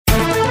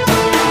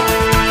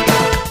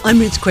I'm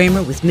Ruth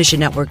Kramer with Mission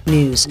Network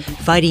News.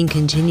 Fighting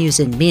continues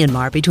in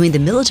Myanmar between the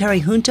military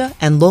junta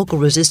and local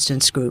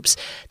resistance groups.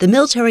 The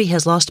military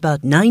has lost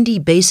about 90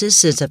 bases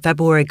since a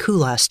February coup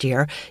last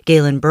year.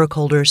 Galen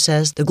Burkholder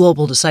says the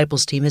Global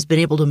Disciples team has been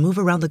able to move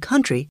around the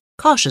country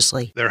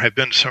cautiously. There have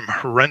been some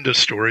horrendous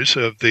stories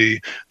of the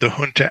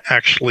junta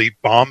actually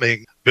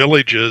bombing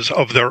villages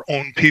of their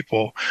own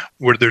people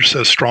where there's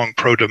a strong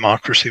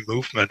pro-democracy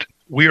movement.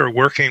 We are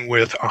working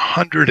with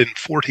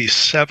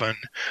 147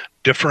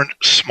 different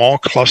small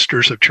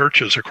clusters of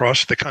churches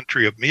across the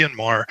country of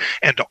Myanmar,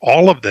 and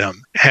all of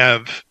them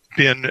have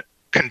been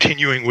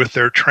continuing with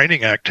their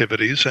training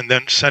activities and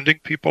then sending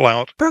people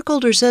out.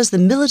 Burkholder says the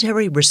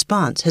military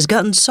response has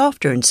gotten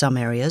softer in some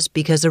areas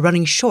because they're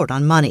running short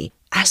on money.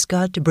 Ask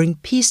God to bring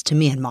peace to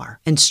Myanmar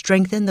and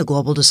strengthen the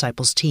Global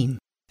Disciples team.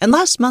 And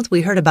last month,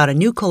 we heard about a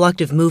new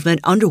collective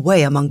movement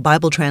underway among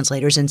Bible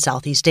translators in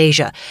Southeast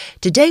Asia.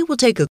 Today, we'll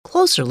take a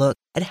closer look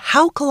at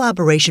how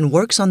collaboration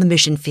works on the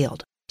mission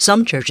field.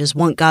 Some churches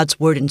want God's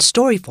Word in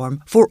story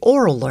form for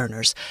oral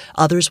learners.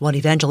 Others want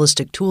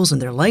evangelistic tools in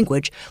their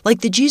language, like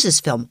the Jesus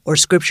film or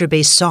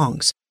scripture-based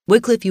songs.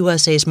 Wycliffe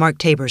USA's Mark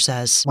Tabor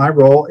says, my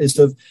role is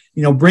to,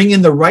 bring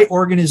in the right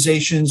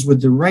organizations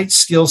with the right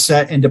skill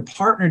set and to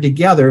partner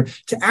together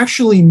to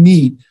actually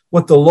meet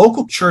what the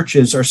local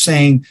churches are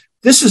saying.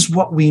 This is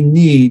what we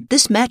need.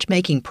 This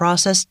matchmaking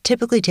process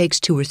typically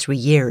takes 2 or 3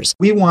 years.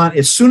 We want,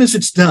 as soon as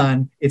it's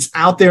done, it's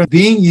out there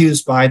being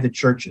used by the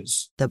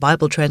churches. The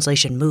Bible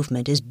translation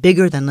movement is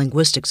bigger than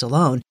linguistics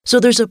alone, so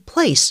there's a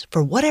place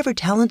for whatever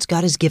talents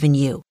God has given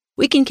you.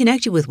 We can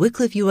connect you with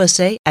Wycliffe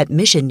USA at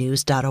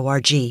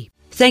missionnews.org.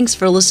 Thanks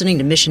for listening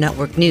to Mission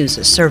Network News,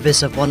 a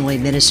service of One Way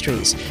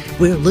Ministries.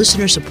 We're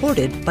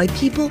listener-supported by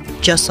people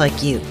just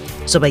like you.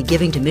 So by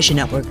giving to Mission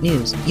Network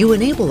News, you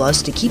enable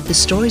us to keep the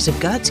stories of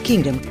God's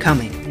kingdom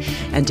coming.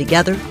 And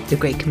together, the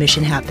Great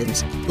Commission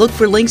happens. Look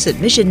for links at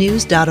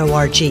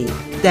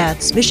missionnews.org.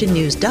 That's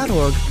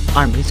missionnews.org.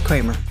 I'm Ruth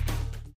Kramer.